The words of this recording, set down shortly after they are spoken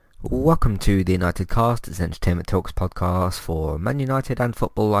Welcome to the United Cast. It's Entertainment Talks podcast for Man United and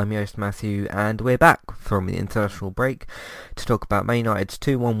football. I'm your host Matthew, and we're back from the international break to talk about Man United's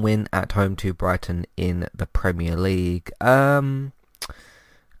 2-1 win at home to Brighton in the Premier League. Good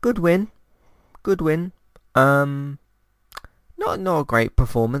win. Not a great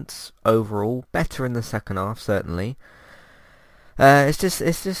performance overall. Better in the second half, certainly. It's just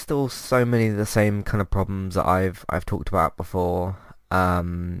still so many of the same kind of problems that I've talked about before.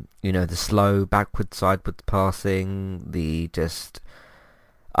 The slow backward sideways passing,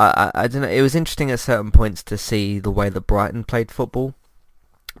 I don't know. It was interesting at certain points to see the way that Brighton played football,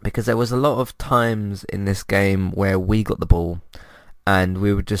 because there was a lot of times in this game where we got the ball and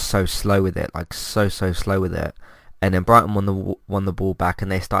we were just so slow with it, like so slow with it. And then Brighton won the ball back,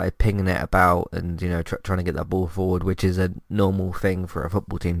 and they started pinging it about and trying to get that ball forward, which is a normal thing for a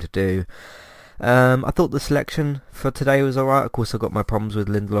football team to do. I thought the selection for today was alright. Of course, I've got my problems with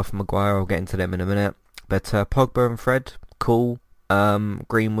Lindelof and Maguire. I'll get into them in a minute. But Pogba and Fred, cool.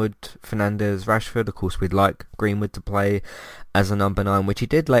 Greenwood, Fernandes, Rashford. Of course, we'd like Greenwood to play as a number 9, which he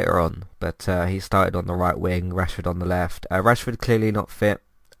did later on. But he started on the right wing, Rashford on the left. Rashford clearly not fit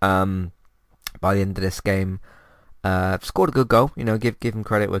by the end of this game. Scored a good goal. Give him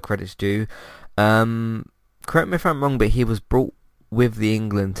credit where credit's due. Correct me if I'm wrong, but he was brought with the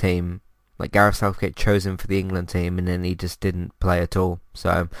England team. Like, Gareth Southgate chose him for the England team, and then he just didn't play at all.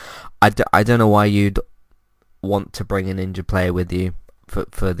 So I don't know why you'd want to bring an injured player with you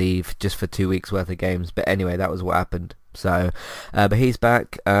for 2 weeks worth of games. But anyway, that was what happened. So, but he's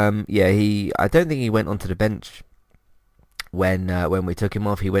back. I don't think he went onto the bench when we took him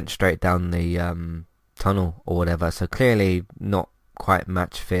off. He went straight down the tunnel or whatever. So clearly not quite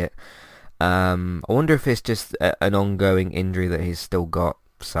match fit. I wonder if it's just an ongoing injury that he's still got.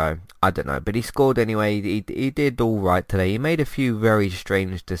 So I don't know, but he scored anyway. He did all right today. He made a few very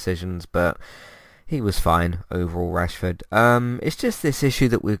strange decisions, but he was fine overall. Rashford. It's just this issue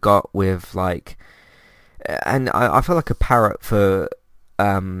that we've got with, like, and I feel like a parrot for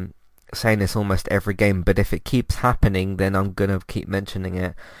saying this almost every game, but if it keeps happening, then I'm gonna keep mentioning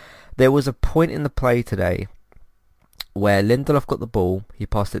it. There was a point in the play today where Lindelof got the ball, he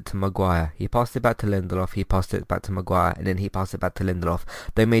passed it to Maguire, he passed it back to Lindelof, he passed it back to Maguire, and then he passed it back to Lindelof.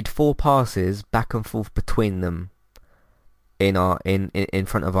 They made 4 passes back and forth between them in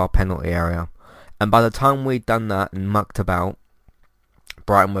front of our penalty area. And by the time we'd done that and mucked about,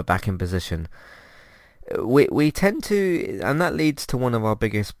 Brighton were back in position. We tend to, and that leads to one of our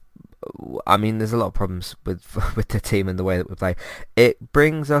biggest, I mean, there's a lot of problems with the team and the way that we play. It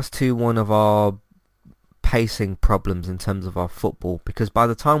brings us to one of our pacing problems in terms of our football, because by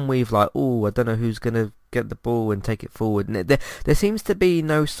the time we've I don't know who's going to get the ball and take it forward, and there seems to be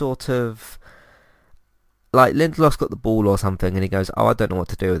no sort of, like, Lindelof's got the ball or something and he goes, I don't know what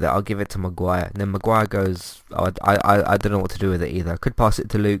to do with it, I'll give it to Maguire, and then Maguire goes, I don't know what to do with it either. Could pass it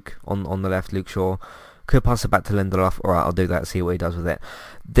to Luke on the left, Luke Shaw. Could pass it back to Lindelof. Alright, I'll do that, see what he does with it.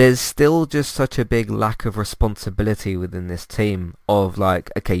 There's still just such a big lack of responsibility within this team of, like,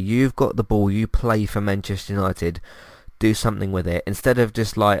 okay, you've got the ball, you play for Manchester United, do something with it, instead of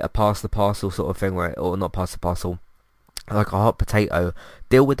just like a pass the parcel sort of thing, or not pass the parcel, like a hot potato.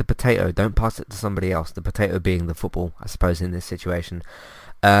 Deal with the potato, don't pass it to somebody else, the potato being the football, I suppose, in this situation.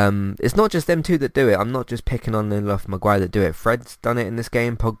 It's not just them two that do it. I'm not just picking on Lindelof and Maguire that do it. Fred's done it in this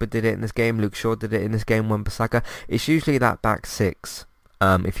game, Pogba did it in this game, Luke Shaw did it in this game, Wan-Bissaka. It's usually that back 6,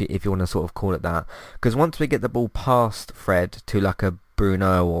 if you want to sort of call it that. Because once we get the ball past Fred to like a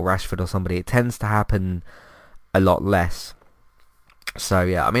Bruno or Rashford or somebody, it tends to happen a lot less. So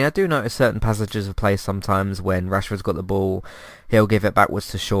yeah, I mean, I do notice certain passages of play sometimes when Rashford's got the ball, he'll give it backwards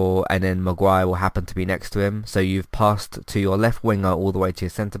to Shaw, and then Maguire will happen to be next to him. So you've passed to your left winger all the way to your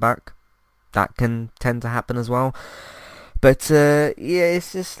centre back. That can tend to happen as well. But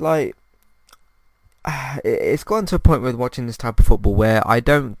it's just like, it's gotten to a point with watching this type of football where I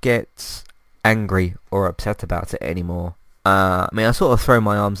don't get angry or upset about it anymore. I mean, I sort of throw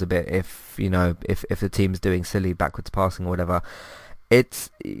my arms a bit if the team's doing silly backwards passing or whatever. It's,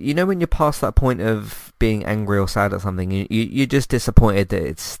 when you're past that point of being angry or sad at something, you're just disappointed that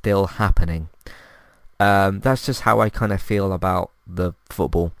it's still happening. That's just how I kind of feel about the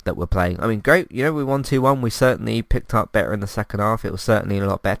football that we're playing. I mean, great, we won 2-1. We certainly picked up better in the second half. It was certainly a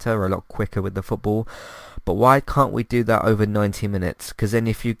lot better, a lot quicker with the football. But why can't we do that over 90 minutes? Because then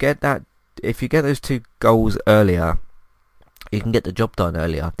if you get those 2 goals earlier, you can get the job done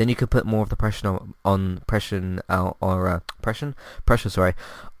earlier. Then you can put more of the pressure onto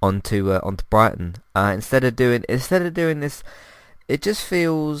Brighton. Instead of doing this, it just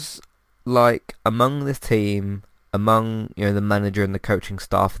feels like among this team among the manager and the coaching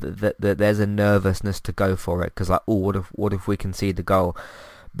staff that there's a nervousness to go for it, because like, oh, what if we concede the goal?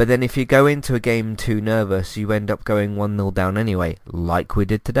 But then if you go into a game too nervous, you end up going 1-0 down anyway, like we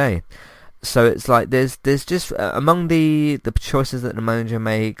did today. So it's like there's just among the choices that the manager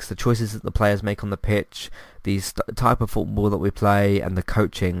makes, the choices that the players make on the pitch, these type of football that we play, and the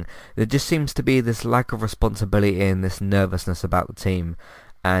coaching, there just seems to be this lack of responsibility and this nervousness about the team,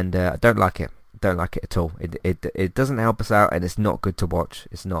 and I don't like it. Don't like it at all. It doesn't help us out, and it's not good to watch.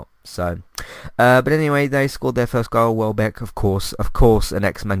 It's not. So, but anyway, they scored their first goal. Welbeck, of course, an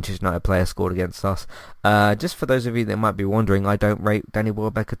ex-Manchester United player scored against us. Just for those of you that might be wondering, I don't rate Danny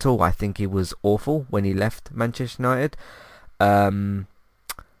Welbeck at all. I think he was awful when he left Manchester United.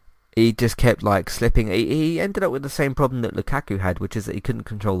 He just kept like slipping. He ended up with the same problem that Lukaku had, which is that he couldn't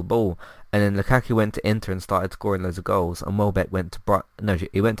control the ball. And then Lukaku went to Inter and started scoring loads of goals, and Welbeck went to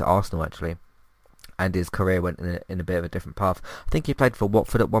he went to Arsenal actually. And his career went in a bit of a different path. I think he played for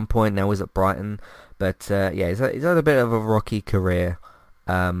Watford at one point. Now he's at Brighton, but yeah, he's had a bit of a rocky career,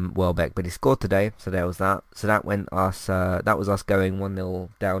 Welbeck. But he scored today, so there was that. So that was us going 1-0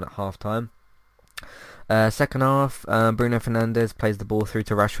 down at half time. Second half, Bruno Fernandes plays the ball through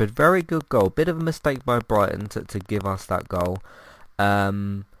to Rashford. Very good goal. Bit of a mistake by Brighton to give us that goal.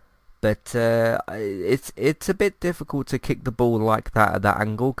 But it's a bit difficult to kick the ball like that at that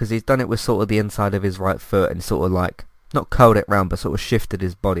angle, because he's done it with sort of the inside of his right foot and sort of like not curled it round, but sort of shifted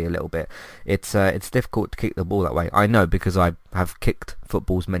his body a little bit. It's difficult to kick the ball that way. I know, because I have kicked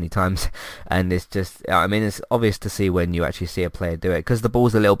footballs many times, and it's just, I mean, it's obvious to see when you actually see a player do it, because the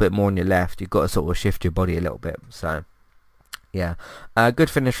ball's a little bit more on your left. You've got to sort of shift your body a little bit. So yeah,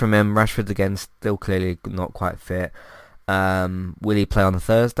 good finish from him. Rashford again, still clearly not quite fit. Will he play on the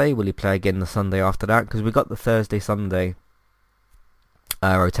Thursday? Will he play again the Sunday after that? Because we've got the Thursday-Sunday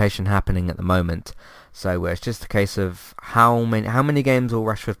rotation happening at the moment. So it's just a case of how many games will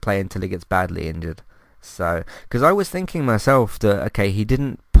Rashford play until he gets badly injured. So, because I was thinking myself that, okay, he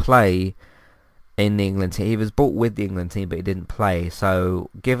didn't play in the England team. He was brought with the England team, but he didn't play. So,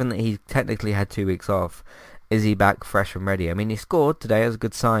 given that he technically had 2 weeks off, is he back fresh and ready? I mean, he scored today as a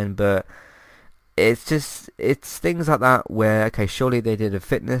good sign, but it's things like that where, okay, surely they did a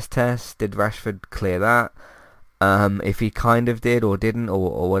fitness test. Did Rashford clear that? If he kind of did or didn't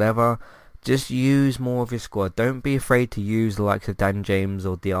or whatever, just use more of your squad. Don't be afraid to use the likes of Dan James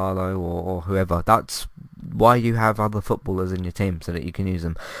or Diallo or whoever. That's why you have other footballers in your team, so that you can use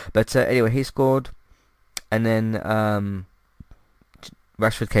them. But anyway, he scored, and then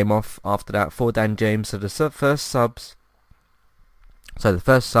Rashford came off after that for Dan James. So the first subs. So the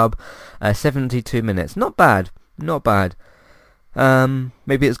first sub, 72 minutes. Not bad. Maybe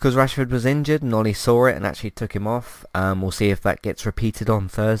it's because Rashford was injured and Ollie saw it and actually took him off. We'll see if that gets repeated on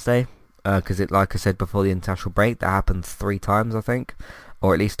Thursday. Because like I said before the international break, that happened 3 times, I think.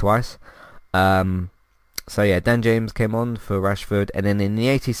 Or at least twice. So yeah, Dan James came on for Rashford. And then in the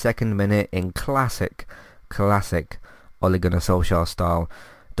 82nd minute, in classic Ole Gunnar Solskjaer style,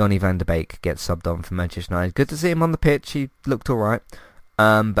 Donny van de Beek gets subbed on for Manchester United. Good to see him on the pitch. He looked alright.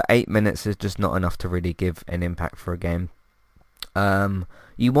 But 8 minutes is just not enough to really give an impact for a game.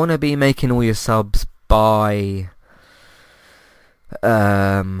 You want to be making all your subs by...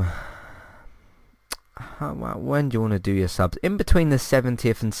 when do you want to do your subs? In between the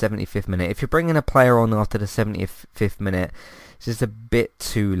 70th and 75th minute. If you're bringing a player on after the 75th minute, it's just a bit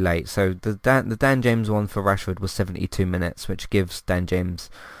too late. So the Dan James one for Rashford was 72 minutes, which gives Dan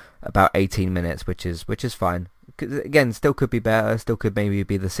James about 18 minutes, which is fine. Again, still could be better. Still could maybe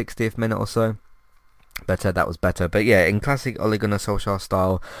be the 60th minute or so. But that was better. But yeah, in classic Ole Gunnar Solskjaer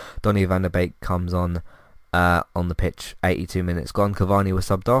style, Donny van de Beek comes on the pitch. 82 minutes gone. Cavani was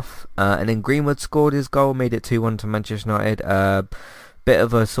subbed off, and then Greenwood scored his goal, made it 2-1 to Manchester United. Bit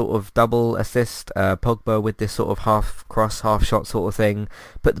of a sort of double assist. Pogba with this sort of half cross, half shot sort of thing,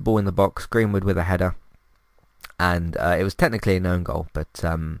 put the ball in the box. Greenwood with a header, and it was technically a known goal, but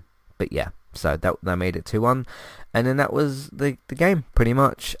yeah. So that made it 2-1, and then that was the game pretty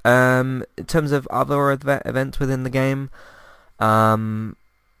much. In terms of other events within the game, I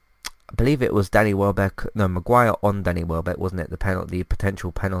believe it was Maguire on Danny Welbeck, wasn't it? The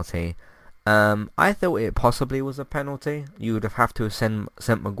potential penalty. I thought it possibly was a penalty. You would have to have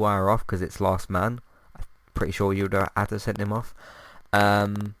sent Maguire off because it's last man. I'm pretty sure you would have had to send him off.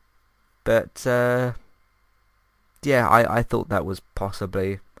 But yeah, I thought that was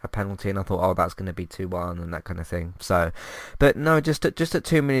possibly a penalty, and I thought, oh, that's going to be 2-1 and that kind of thing. So, but no, just at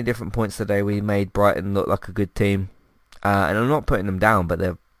too many different points today, we made Brighton look like a good team. And I'm not putting them down, but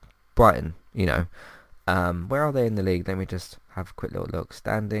they're Brighton, you know. Where are they in the league? Let me just have a quick little look.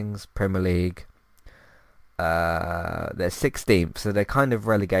 Standings, Premier League. they're 16th, so they're kind of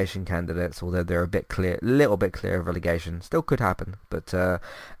relegation candidates, although they're a little bit clear of relegation. Still could happen, but a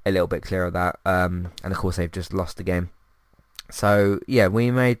little bit clear of that. And of course they've just lost the game. So yeah, we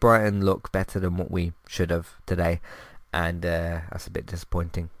made Brighton look better than what we should have today, and that's a bit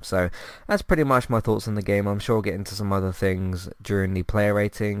disappointing. So that's pretty much my thoughts on the game. I'm sure I'll get into some other things during the player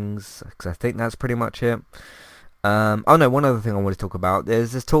ratings, because I think that's pretty much it. Oh no, one other thing I want to talk about.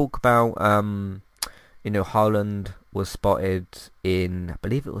 There's this talk about Haaland was spotted in, I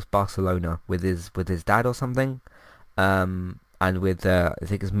believe it was Barcelona with his dad or something, and with I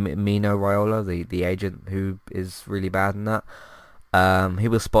think it's Mino Raiola, the agent who is really bad in that. He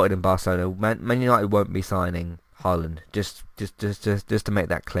was spotted in Barcelona. Man United won't be signing Haaland, just to make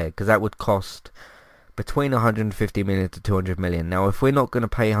that clear, because that would cost between 150 million to 200 million. Now, if we're not going to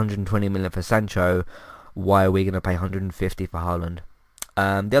pay 120 million for Sancho, why are we going to pay 150 for Haaland?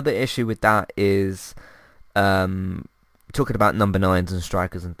 The other issue with that is talking about number 9s and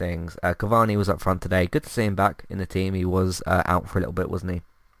strikers and things. Cavani was up front today. Good to see him back in the team. He was out for a little bit, wasn't he,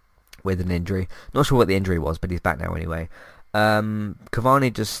 with an injury. Not sure what the injury was, but he's back now anyway.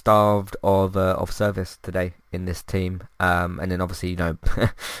 Cavani just starved of service today in this team, and then obviously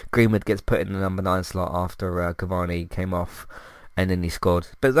Greenwood gets put in the number 9 slot after Cavani came off, and then he scored.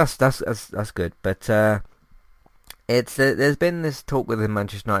 But that's good. But there's been this talk within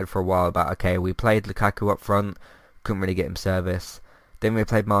Manchester United for a while about, okay, we played Lukaku up front, couldn't really get him service. Then we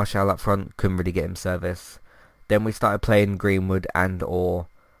played Martial up front, couldn't really get him service. Then we started playing Greenwood and or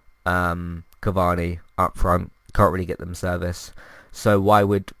Cavani up front, can't really get them service. So why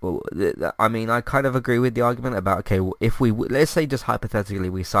would... I mean, I kind of agree with the argument about, okay, if we... Let's say just hypothetically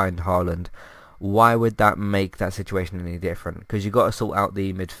we signed Haaland, why would that make that situation any different? Because you've got to sort out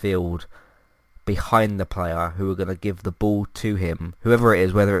the midfield behind the player who are going to give the ball to him, whoever it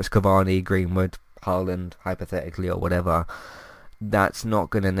is, whether it's Cavani, Greenwood, Haaland, hypothetically, or whatever. That's not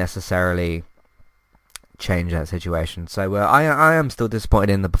going to necessarily change that situation. So I am still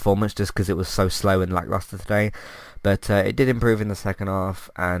disappointed in the performance just because it was so slow and lackluster today, but it did improve in the second half,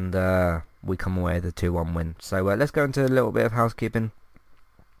 and we come away with a 2-1 win. So let's go into a little bit of housekeeping,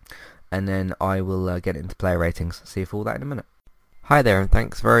 and then I will get into player ratings. See you for all that in a minute. Hi there, and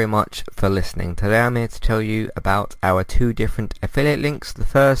thanks very much for listening. Today I'm here to tell you about our 2 different affiliate links, the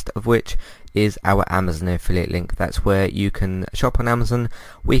first of which is our Amazon affiliate link. That's where you can shop on Amazon.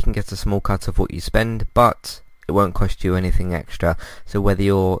 We can get a small cut of what you spend, but it won't cost you anything extra. So whether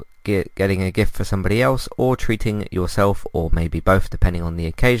you're getting a gift for somebody else or treating yourself, or maybe both depending on the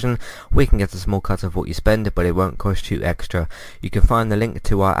occasion, we can get a small cut of what you spend, but it won't cost you extra. You can find the link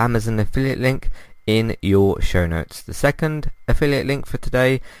to our Amazon affiliate link in your show notes. The second affiliate link for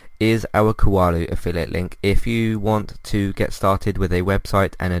today is our Kualu affiliate link. If you want to get started with a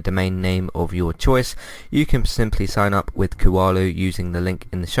website and a domain name of your choice, you can simply sign up with Kualu using the link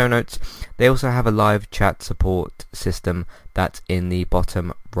in the show notes. They also have a live chat support system that's in the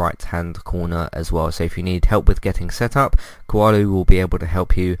bottom right hand corner as well. So if you need help with getting set up, Kualu will be able to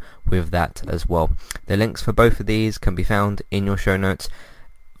help you with that as well. The links for both of these can be found in your show notes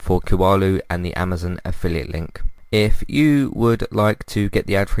for Kualu and the Amazon affiliate link. If you would like to get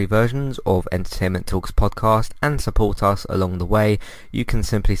the ad-free versions of Entertainment Talks podcast and support us along the way, you can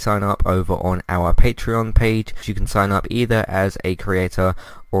simply sign up over on our Patreon page. You can sign up either as a creator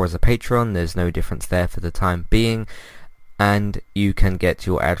or as a patron. There's no difference there for the time being, and you can get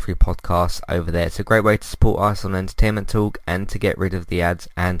your ad-free podcasts over there. It's a great way to support us on Entertainment Talk and to get rid of the ads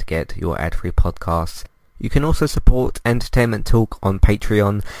and get your ad-free podcasts. You can also support Entertainment Talk on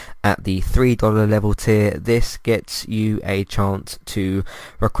Patreon at the $3 level tier. This gets you a chance to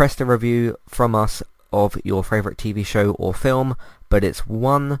request a review from us of your favourite TV show or film, but it's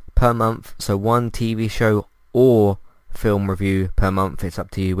one per month, so one TV show or film review per month. It's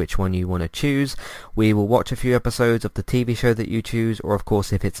up to you which one you want to choose. We will watch a few episodes of the TV show that you choose, or of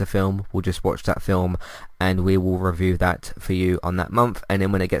course if it's a film, we'll just watch that film and we will review that for you on that month. And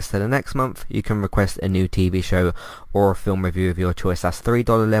then when it gets to the next month, you can request a new TV show or a film review of your choice. That's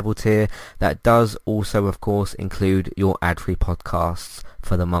 $3 level tier. That does also of course include your ad-free podcasts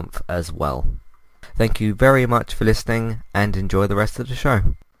for the month as well. Thank you very much for listening and enjoy the rest of the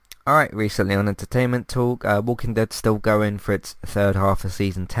show. Alright, recently on Entertainment Talk, Walking Dead still going for its third half of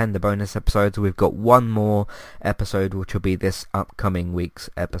Season 10, the bonus episodes. We've got one more episode, which will be this upcoming week's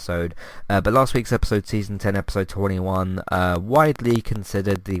episode. But last week's episode, Season 10, Episode 21, widely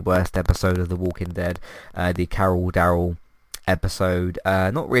considered the worst episode of The Walking Dead, the Carol Daryl episode.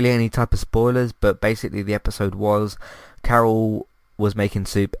 Not really any type of spoilers, but basically the episode was Carol was making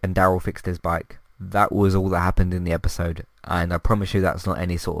soup and Daryl fixed his bike. that was all that happened in the episode, and I promise you that's not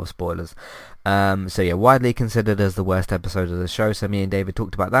any sort of spoilers. So yeah, widely considered as the worst episode of the show. So me and David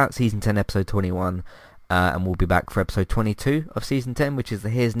talked about that, season 10 episode 21, and we'll be back for episode 22 of season 10, which is the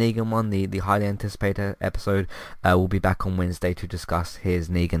Here's Negan one, the highly anticipated episode. We'll be back on Wednesday to discuss Here's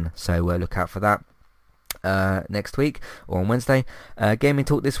Negan, so look out for that next week, or on Wednesday. Gaming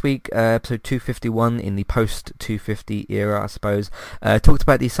talk this week, episode 251 in the post 250 era, I suppose. Talked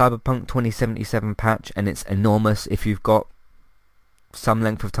about the Cyberpunk 2077 patch, and it's enormous. If you've got some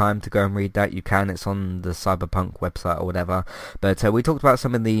length of time to go and read that, you can. It's on the Cyberpunk website or whatever. But we talked about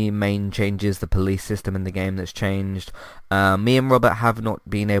some of the main changes, the police system in the game that's changed. Me and Robert have not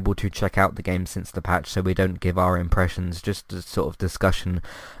been able to check out the game since the patch, so we don't give our impressions, just a sort of discussion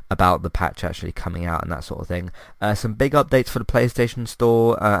about the patch actually coming out and that sort of thing. Some big updates for the PlayStation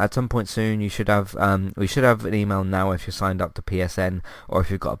Store at some point soon. You should have we should have an email now if you're signed up to PSN or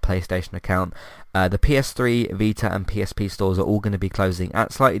if you've got a PlayStation account. The PS3, Vita and PSP stores are all going to be closing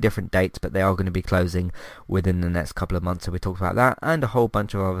at slightly different dates, but they are going to be closing within the next couple of months, so we talked about that and a whole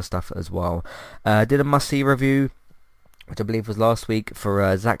bunch of other stuff as well. Did a must-see review, which I believe was last week,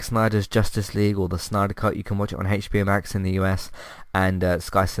 for Zack Snyder's Justice League, or the Snyder Cut. You can watch it on HBO Max in the US and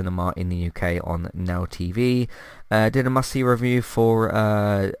Sky Cinema in the UK on Now TV. Did a must-see review for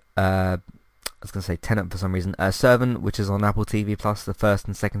I was going to say Tenet for some reason. Servant, which is on Apple TV Plus, the first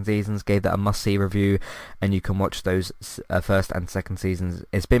and second seasons, gave that a must-see review, and you can watch those first and second seasons.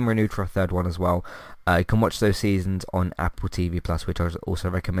 It's been renewed for a third one as well. You can watch those seasons on Apple TV Plus, which I also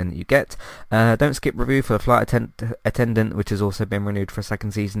recommend that you get. Don't skip review for Flight Attendant, which has also been renewed for a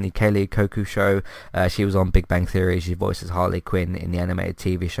second season. The Kaylee Cuoco show. She was on Big Bang Theory. She voices Harley Quinn in the animated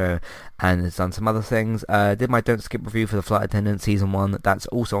TV show, and has done some other things. Did my Don't Skip review for the Flight Attendant season 1. That's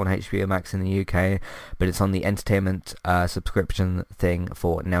also on HBO Max in the UK, but it's on the entertainment subscription thing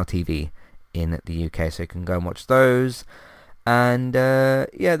for Now TV in the UK, so you can go and watch those. And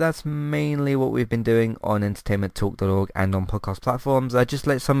yeah, that's mainly what we've been doing on entertainmenttalk.org and on podcast platforms. Just to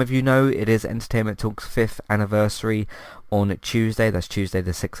let some of you know, it is Entertainment Talk's 5th anniversary on Tuesday. That's Tuesday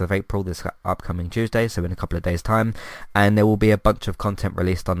the 6th of April, this upcoming Tuesday, so in a couple of days' time. And there will be a bunch of content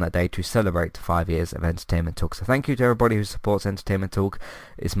released on that day to celebrate 5 years of Entertainment Talk. So thank you to everybody who supports Entertainment Talk.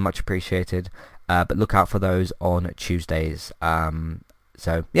 It's much appreciated. But look out for those on Tuesdays.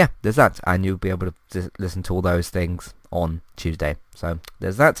 So yeah, there's that, and you'll be able to listen to all those things on Tuesday. So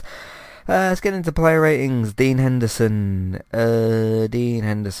there's that. Let's get into player ratings. Dean Henderson. I'm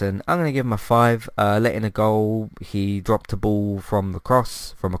going to give him a 5. Letting a goal. He dropped a ball from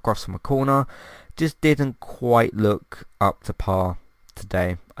across from a corner. Just didn't quite look up to par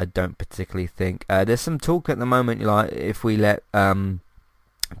today, I don't particularly think. There's some talk at the moment, like if we let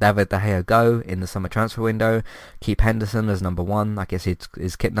David De Gea go in the summer transfer window, keep Henderson as number 1. I guess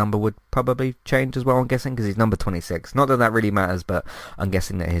his kit number would probably change as well, I'm guessing, because he's number 26. Not that that really matters, but I'm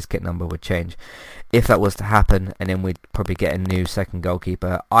guessing that his kit number would change if that was to happen, and then we'd probably get a new second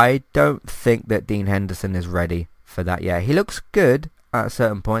goalkeeper. I don't think that Dean Henderson is ready for that yet. He looks good at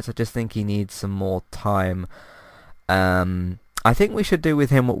certain points. I just think he needs some more time. I think we should do with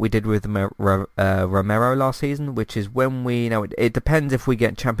him what we did with Romero last season, which is when we, it depends if we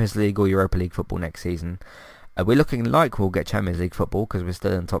get Champions League or Europa League football next season. We're looking like we'll get Champions League football because we're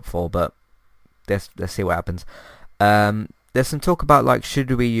still in top 4, but let's see what happens. There's some talk about, like,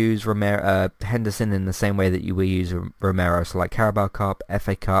 should we use Henderson in the same way that we use Romero, so like Carabao Cup,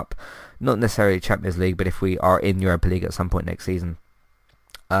 FA Cup, not necessarily Champions League, but if we are in Europa League at some point next season,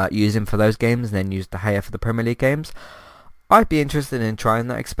 use him for those games and then use De Gea for the Premier League games. I'd be interested in trying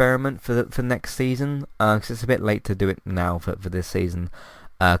that experiment for next season, because it's a bit late to do it now for this season,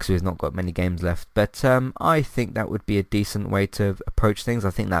 because we've not got many games left. But I think that would be a decent way to approach things. I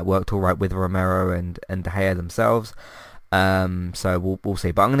think that worked all right with Romero and De Gea themselves. So we'll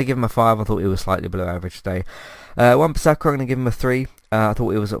see. But I'm going to give him a 5. I thought he was slightly below average today. Wan-Bissaka, I'm going to give him a 3. I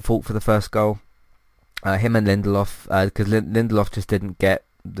thought he was at fault for the first goal. Him and Lindelof, because Lindelof just didn't get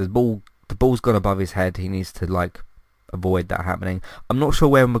the ball. The ball's gone above his head. He needs to avoid that happening. I'm not sure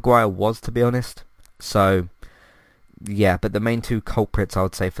where Maguire was, to be honest. So yeah, but the main two culprits I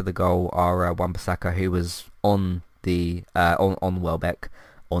would say for the goal are Wan-Bissaka, who was on the on Welbeck,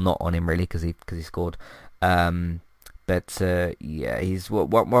 or not on him really, because he scored. But yeah,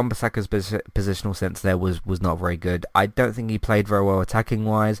 Wan-Bissaka's positional sense there was not very good. I don't think he played very well attacking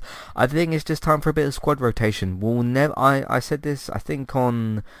wise. I think it's just time for a bit of squad rotation. I said this, I think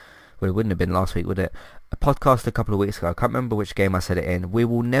on, well, it wouldn't have been last week, would it? A podcast a couple of weeks ago. I can't remember which game I said it in. We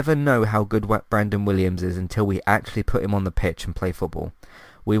will never know how good Brandon Williams is until we actually put him on the pitch and play football.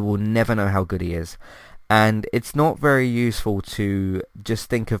 We will never know how good he is. And it's not very useful to just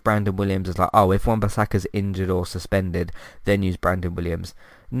think of Brandon Williams as like, oh, if Wan-Bissaka's injured or suspended, then use Brandon Williams.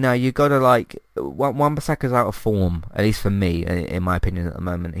 No, you got to like, Wan-Bissaka's out of form, at least for me, in my opinion at the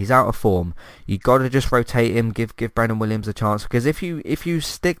moment. He's out of form. You got to just rotate him, give Brandon Williams a chance, because if you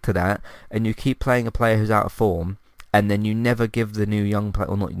stick to that and you keep playing a player who's out of form, and then you never give the new young player,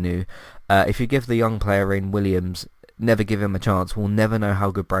 or not new, if you give the young player in Williams, never give him a chance, we'll never know how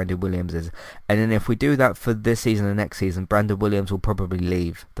good Brandon Williams is. And then if we do that for this season and next season, Brandon Williams will probably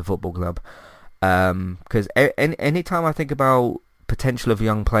leave the football club. Because any time I think about potential of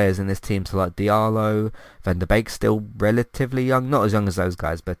young players in this team, so like Diallo, Van der Beek's still relatively young, not as young as those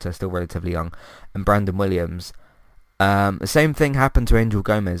guys, but still relatively young, and Brandon Williams. The same thing happened to Angel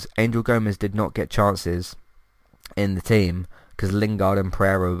Gomez. Angel Gomez did not get chances in the team because Lingard and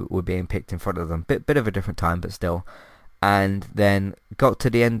Pereira were being picked in front of them. Bit of a different time, but still. And then got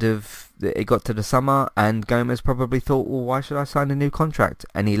to the summer, and Gomez probably thought, well, why should I sign a new contract?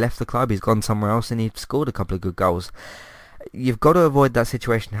 And he left the club, he's gone somewhere else, and he scored a couple of good goals. You've got to avoid that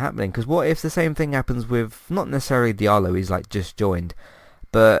situation happening, because what if the same thing happens with, not necessarily Diallo, he's like just joined,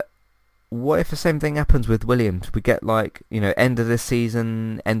 but what if the same thing happens with Williams? We get like, end of this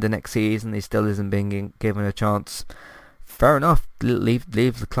season, end of next season, he still isn't being given a chance. Fair enough, leave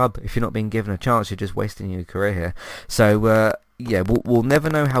the club. If you're not being given a chance, you're just wasting your career here. So we'll never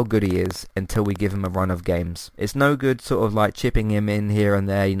know how good he is until we give him a run of games. It's no good sort of like chipping him in here and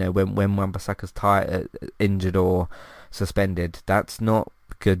there, when Wan-Bissaka's tired, injured or suspended. That's not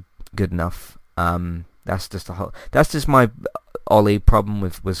good enough. That's just my Ollie problem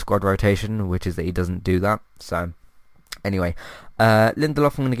with squad rotation, which is that he doesn't do that. So anyway,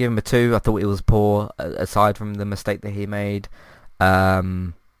 Lindelof, I'm going to give him a 2. I thought he was poor, aside from the mistake that he made.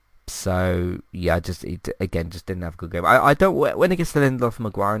 So yeah, he just didn't have a good game. I don't, when it gets to Lindelof and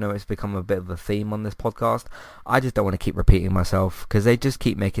Maguire, I know it's become a bit of a theme on this podcast. I just don't want to keep repeating myself, because they just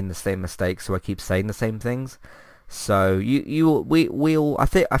keep making the same mistakes, so I keep saying the same things. So we all, I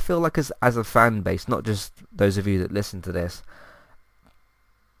feel like as a fan base, not just those of you that listen to this,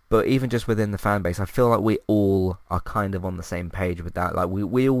 but even just within the fan base, I feel like we all are kind of on the same page with that. Like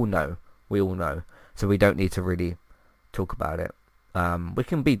we all know, so we don't need to really talk about it. We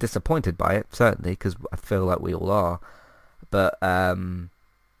can be disappointed by it, certainly, because I feel like we all are, but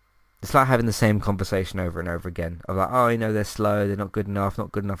it's like having the same conversation over and over again of like, oh, they're slow, they're not good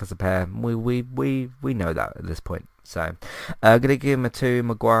enough as a pair. We know that at this point. So I'm going to give him a 2.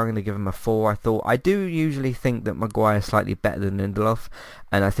 Maguire, I'm going to give him a 4. I do usually think that Maguire is slightly better than Lindelof,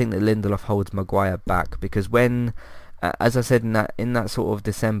 and I think that Lindelof holds Maguire back, because when, as I said, in that sort of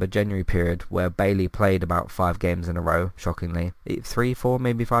December-January period where Bailey played about 5 games in a row, shockingly, 3, 4,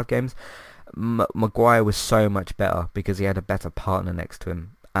 maybe 5 games, Maguire was so much better because he had a better partner next to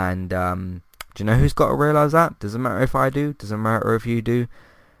him. And do you know who's got to realise that? Doesn't matter if I do, doesn't matter if you do,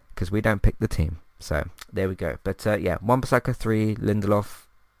 because we don't pick the team. So there we go. But Wan-Bissaka 3, Lindelof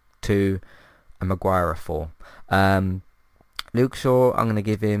 2, and Maguire a 4. Luke Shaw, I'm going to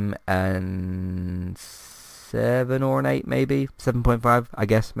give him an 7 or an 8, maybe 7.5, I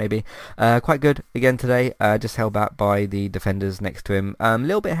guess, maybe. Quite good again today. Just held back by the defenders next to him. A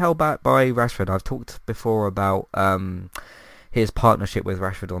little bit held back by Rashford. I've talked before about his partnership with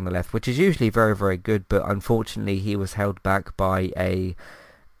Rashford on the left, which is usually very, very good, but unfortunately he was held back by a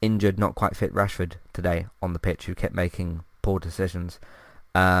injured, not quite fit Rashford today on the pitch, who kept making poor decisions,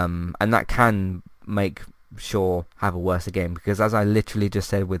 and that can make Shaw have a worse game, because as I literally just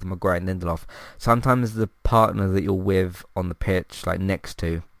said with Maguire and Lindelof, sometimes the partner that you're with on the pitch, like next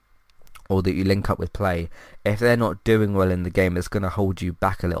to, or that you link up with play, if they're not doing well in the game, it's going to hold you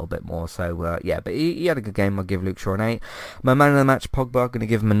back a little bit more. So but he had a good game. I'll give Luke Shaw an 8. My man of the match, Pogba, going to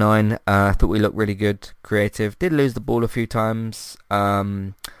give him a 9. I thought we looked really good, creative. Did lose the ball a few times,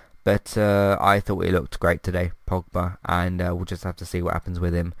 but I thought we looked great today, Pogba, and we'll just have to see what happens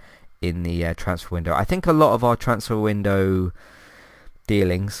with him in the transfer window. I think a lot of our transfer window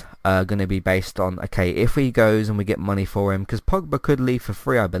dealings are going to be based on, okay, if he goes and we get money for him, because Pogba could leave for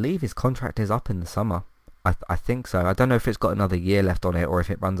free. I believe his contract is up in the summer. I think so. I don't know if it's got another year left on it or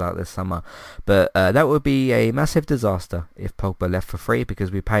if it runs out this summer, but that would be a massive disaster if Pogba left for free, because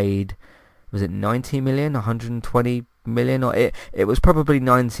we paid, was it 90 million, 120 million, or it was probably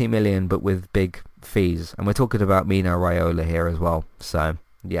 90 million but with big fees, and we're talking about Mino Raiola here as well. So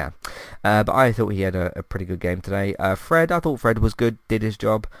yeah, but I thought he had a pretty good game today. Fred, I thought Fred was good, did his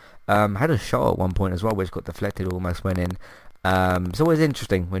job, had a shot at one point as well which got deflected, almost went in. It's always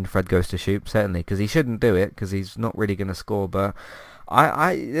interesting when Fred goes to shoot, certainly, because he shouldn't do it, because he's not really going to score, but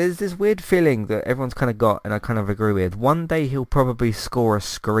there's this weird feeling that everyone's kind of got, and I kind of agree with. One day he'll probably score a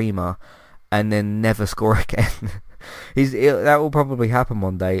screamer, and then never score again. That will probably happen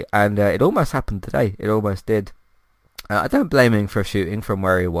one day, and it almost happened today. It almost did. I don't blame him for shooting from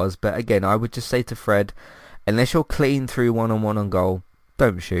where he was, but again, I would just say to Fred, unless you're clean through one-on-one on goal,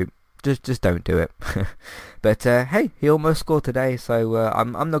 don't shoot. Just don't do it. But hey, he almost scored today, so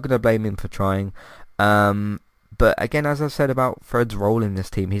I'm not going to blame him for trying. But again, as I've said about Fred's role in this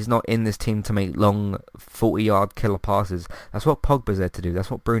team, he's not in this team to make long 40-yard killer passes. That's what Pogba's there to do.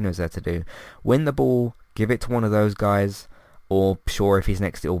 That's what Bruno's there to do. Win the ball, give it to one of those guys, or sure, if he's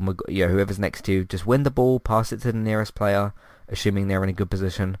next to, or whoever's next to you, just win the ball, pass it to the nearest player, assuming they're in a good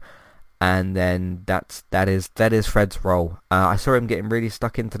position, and then that is Fred's role. I saw him getting really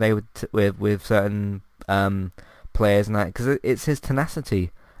stuck in today with certain players and that, because it's his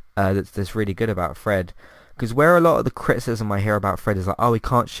tenacity that's really good about Fred. Because where a lot of the criticism I hear about Fred is like, oh, he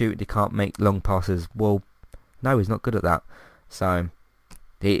can't shoot, he can't make long passes. Well, no, he's not good at that. So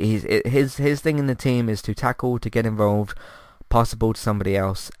his thing in the team is to tackle, to get involved, pass the ball to somebody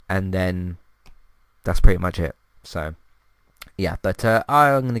else, and then that's pretty much it. So yeah, but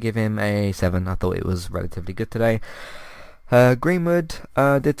I'm going to give him a 7. I thought it was relatively good today. Greenwood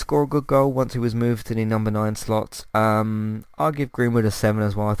did score a good goal once he was moved to the number 9 slot. I'll give Greenwood a 7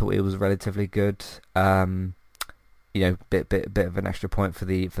 as well. I thought it was relatively good. Bit of an extra point for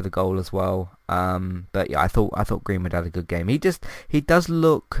the goal as well. But yeah, I thought Greenwood had a good game. He does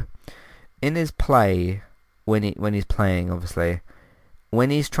look in his play when he's playing, obviously, when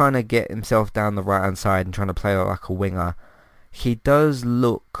he's trying to get himself down the right hand side and trying to play like a winger, he does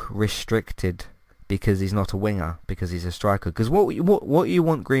look restricted. Because he's not a winger, because he's a striker. Because what you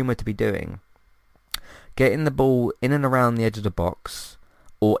want Greenwood to be doing, getting the ball in and around the edge of the box,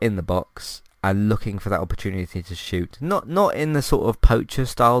 or in the box, and looking for that opportunity to shoot. Not in the sort of poacher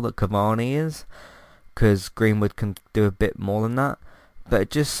style that Cavani is, because Greenwood can do a bit more than that. But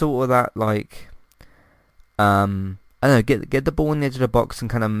just sort of that, like, I don't know, get the ball in the edge of the box and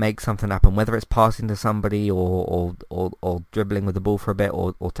kind of make something happen. Whether it's passing to somebody, or dribbling with the ball for a bit,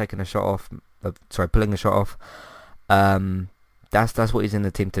 or taking a shot off. Pulling a shot off. That's what he's in the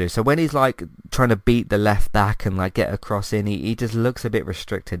team to do. So when he's like trying to beat the left back and like get a cross in, he just looks a bit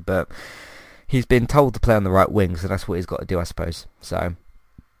restricted. But he's been told to play on the right wing, so that's what he's got to do, I suppose. So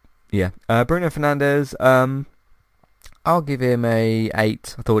yeah, Bruno Fernandes. I'll give him a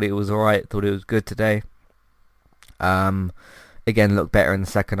 8. I thought it was alright. Thought it was good today. Again, looked better in the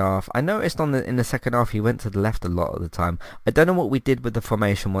second half. I noticed in the second half he went to the left a lot of the time. I don't know what we did with the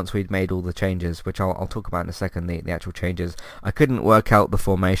formation once we'd made all the changes, which I'll talk about in a second, the actual changes. I couldn't work out the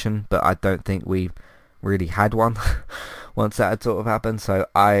formation, but I don't think we really had one once that had sort of happened. So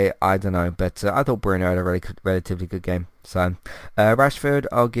I don't know, but I thought Bruno had a relatively good game. So Rashford,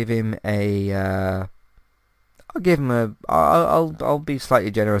 I'll give him a... I'll be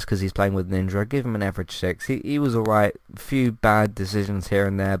slightly generous because he's playing with an injury. I'll give him an average 6. He was alright. A few bad decisions here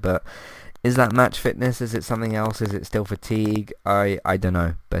and there, but is that match fitness? Is it something else? Is it still fatigue? I don't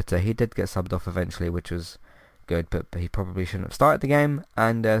know. But he did get subbed off eventually, which was good, but he probably shouldn't have started the game,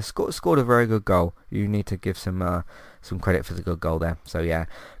 and scored a very good goal. You need to give some credit for the good goal there. So yeah,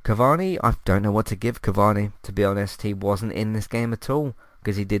 Cavani, I don't know what to give Cavani, to be honest. He wasn't in this game at all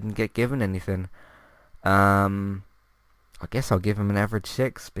because he didn't get given anything. I guess I'll give him an average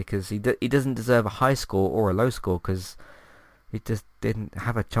 6 because he doesn't deserve a high score or a low score because he just didn't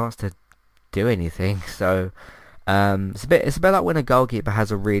have a chance to do anything. So it's a bit like when a goalkeeper has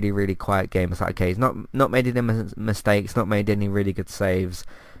a really, really quiet game. It's like, okay, he's not made any mistakes, not made any really good saves.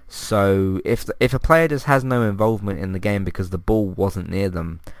 So if a player just has no involvement in the game because the ball wasn't near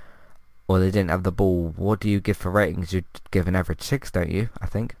them or they didn't have the ball, what do you give for ratings? You give an average 6, don't you? I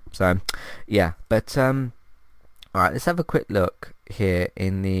think so. Yeah, but alright, let's have a quick look here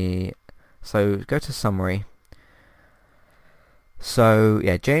so go to summary. So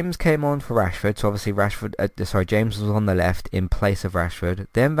yeah, James came on for Rashford. So obviously James was on the left in place of Rashford.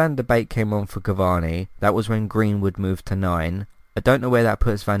 Then Van de Beek came on for Cavani. That was when Greenwood moved to 9. I don't know where that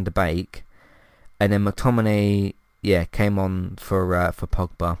puts Van de Beek. And then McTominay, came on for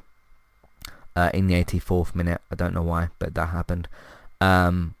Pogba in the 84th minute. I don't know why, but that happened.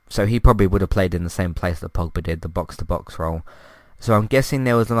 So he probably would have played in the same place that Pogba did, the box-to-box role. So I'm guessing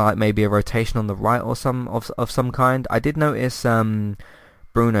there was like maybe a rotation on the right or of some kind. I did notice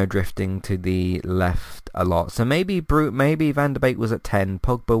Bruno drifting to the left a lot. So maybe Van de Beek was at 10,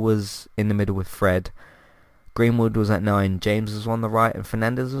 Pogba was in the middle with Fred, Greenwood was at 9, James was on the right, and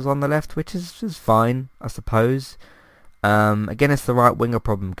Fernandes was on the left, which is fine, I suppose. Again, it's the right winger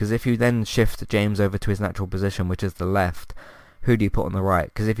problem, because if you then shift James over to his natural position, which is the left, who do you put on the right?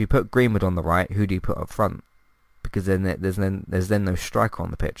 Because if you put Greenwood on the right, who do you put up front? because then there's then no striker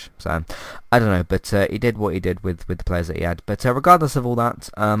on the pitch. So I don't know, but he did what he did with the players that he had. But regardless of all that,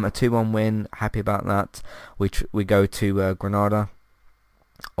 a 2-1 win, happy about that. We go to Granada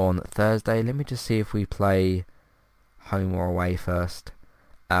on Thursday. Let me just see if we play home or away first.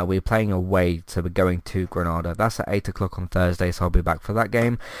 We're playing away, so we're going to Granada. That's at 8 o'clock on Thursday, so I'll be back for that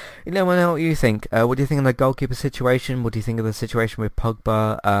game. Let me know what you think. What do you think of the goalkeeper situation? What do you think of the situation with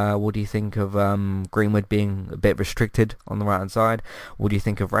Pogba? What do you think of Greenwood being a bit restricted on the right-hand side? What do you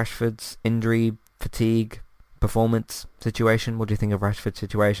think of Rashford's injury, fatigue, performance situation? What do you think of Rashford's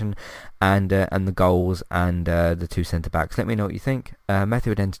situation and the goals and the two centre-backs? Let me know what you think.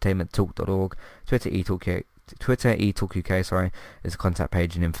 Matthew at entertainmenttalk.org, Twitter eTalkUK, is a contact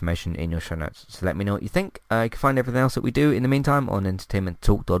page and information in your show notes. So let me know what you think. You can find everything else that we do in the meantime on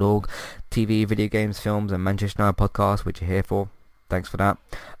entertainmenttalk.org. TV, video games, films, and Manchester United podcast, which you're here for. Thanks for that.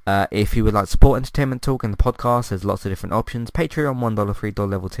 If you would like to support Entertainment Talk and the podcast, there's lots of different options. Patreon, $1, $3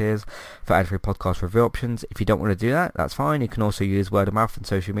 level tiers for ad-free podcast review options. If you don't want to do that, that's fine. You can also use word of mouth and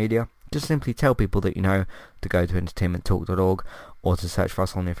social media. Just simply tell people that you know to go to entertainmenttalk.org or to search for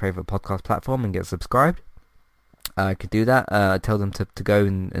us on your favourite podcast platform and get subscribed. Could do that. Tell them to go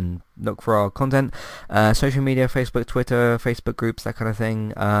and look for our content. Social media, Facebook, Twitter, Facebook groups, that kind of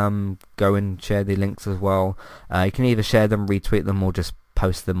thing. Go and share the links as well. You can either share them, retweet them, or just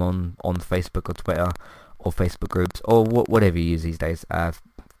post them on Facebook or Twitter or Facebook groups or whatever you use these days.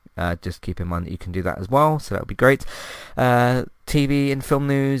 Just keep in mind that you can do that as well, so that would be great. TV and film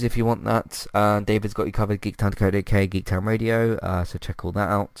news, if you want that, David's got you covered. Geektown.co.uk, Geektown Radio, so check all that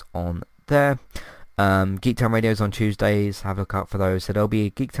out on there. Geektown Radio is on Tuesdays, have a look out for those. So there'll be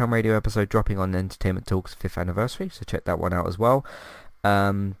a Geektown Radio episode dropping on Entertainment Talk's 5th anniversary, so check that one out as well.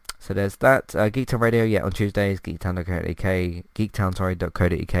 So there's that. Geektown Radio, on Tuesdays, geektown.co.uk,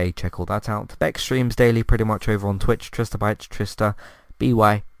 geektown.co.uk, check all that out. Bex streams daily pretty much over on Twitch, Trista Bytes, Trista,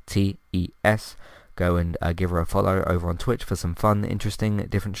 BYTES. Go and give her a follow over on Twitch for some fun, interesting,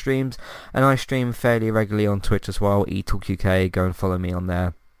 different streams. And I stream fairly regularly on Twitch as well, eTalkUK, go and follow me on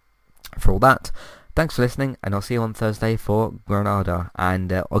there for all that. Thanks for listening, and I'll see you on Thursday for Granada,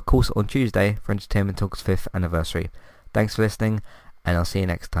 and of course on Tuesday for Entertainment Talk's 5th anniversary. Thanks for listening, and I'll see you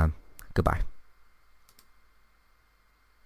next time. Goodbye.